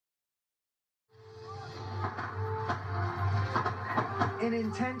An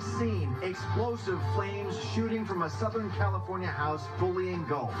intense scene, explosive flames shooting from a Southern California house fully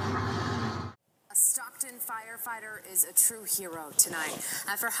engulfed. A Stockton firefighter is a true hero tonight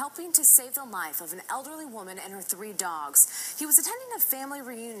after helping to save the life of an elderly woman and her 3 dogs. He was attending a family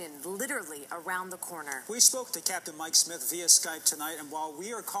reunion literally around the corner. We spoke to Captain Mike Smith via Skype tonight, and while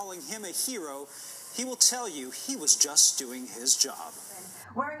we are calling him a hero, he will tell you he was just doing his job.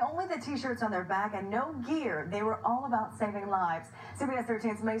 Wearing only the T-shirts on their back and no gear, they were all about saving lives. CBS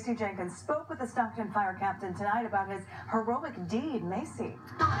 13's Macy Jenkins spoke with the Stockton fire captain tonight about his heroic deed. Macy.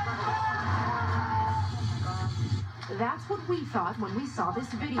 That's what we thought when we saw this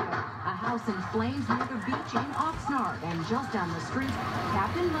video. A house in flames near the beach in Oxnard, and just down the street,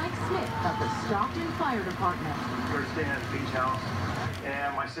 Captain Mike Smith of the Stockton Fire Department. We were staying at the beach house,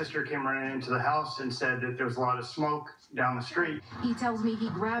 and my sister came running into the house and said that there was a lot of smoke down the street. He tells me he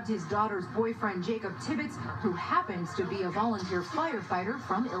grabbed his daughter's boyfriend, Jake Tibbetts, who happens to be a volunteer firefighter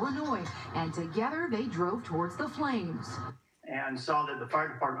from Illinois, and together they drove towards the flames. And saw that the fire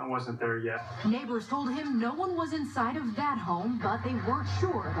department wasn't there yet. Neighbors told him no one was inside of that home, but they weren't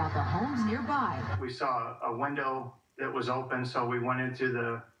sure about the homes nearby. We saw a window that was open, so we went into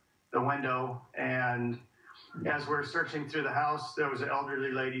the window, and as we're searching through the house, there was an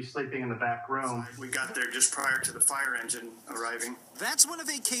elderly lady sleeping in the back room. We got there just prior to the fire engine arriving. That's when a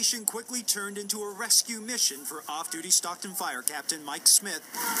vacation quickly turned into a rescue mission for off-duty Stockton Fire Captain Mike Smith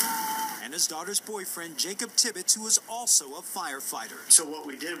and his daughter's boyfriend, Jake Tibbetts, who was also a firefighter. So what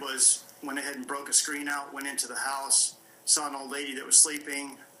we did was went ahead and broke a screen out, went into the house, saw an old lady that was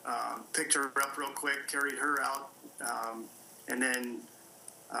sleeping, picked her up real quick, carried her out, and then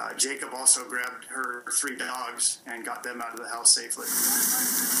Jacob also grabbed her 3 dogs and got them out of the house safely.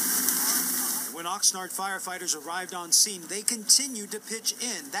 When Oxnard firefighters arrived on scene, they continued to pitch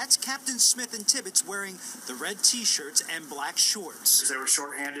in. That's Captain Smith and Tibbets wearing the red T-shirts and black shorts. They were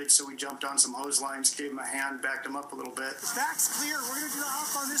short-handed, so we jumped on some hose lines, gave them a hand, backed them up a little bit. The stack's clear. We're going to do the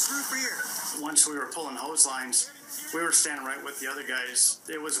off on this roof here. Once we were pulling hose lines, we were standing right with the other guys.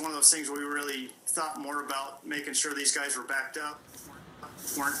 It was one of those things where we really thought more about making sure these guys were backed up,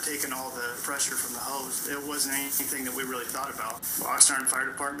 weren't taking all the pressure from the hose. It wasn't anything that we really thought about. Oxnard Fire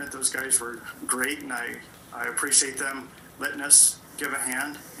Department, those guys were great, and I appreciate them letting us give a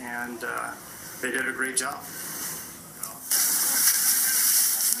hand, and they did a great job.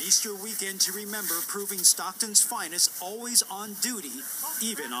 An Easter weekend to remember, proving Stockton's finest always on duty,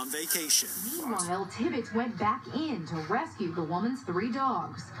 even on vacation. Meanwhile, Tibbetts went back in to rescue the woman's 3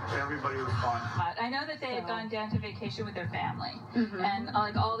 dogs. Everybody was fine. I know that they had gone down to vacation with their family, and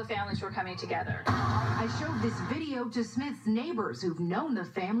like all the families were coming together. I showed this video to Smith's neighbors who've known the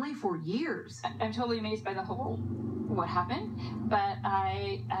family for years. I'm totally amazed by the whole what happened, but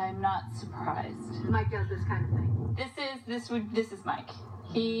I'm not surprised. Mike does this kind of thing. This is Mike.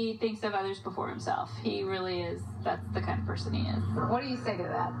 He thinks of others before himself. He really is. That's the kind of person he is. What do you say to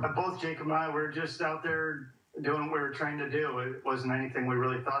that? Both Jacob and I were just out there doing what we were trying to do. It wasn't anything we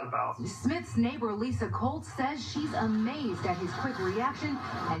really thought about. Smith's neighbor, Lisa Colt, says she's amazed at his quick reaction,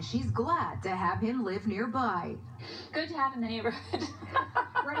 and she's glad to have him live nearby. Good to have in the neighborhood.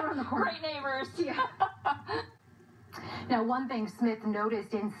 Right around the corner. Great neighbors. Yeah. Now, one thing Smith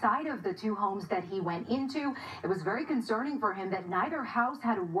noticed inside of the 2 homes that he went into, it was very concerning for him that neither house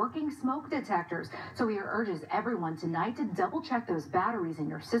had working smoke detectors. So he urges everyone tonight to double check those batteries in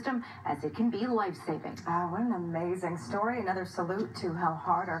your system, as it can be life-saving. Oh, what an amazing story. Another salute to how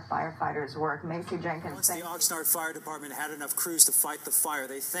hard our firefighters work. Macy Jenkins. Once the Oxnard Fire Department had enough crews to fight the fire,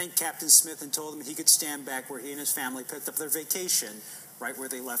 they thanked Captain Smith and told him he could stand back where he and his family picked up their vacation, right where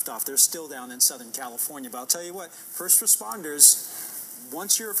they left off. They're still down in Southern California. But I'll tell you what, first responders,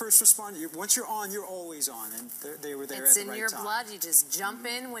 once you're a first responder, once you're on, you're always on. And they were there at the right time. It's in your blood. You just jump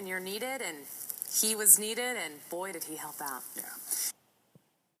in when you're needed, and he was needed, and boy, did he help out. Yeah.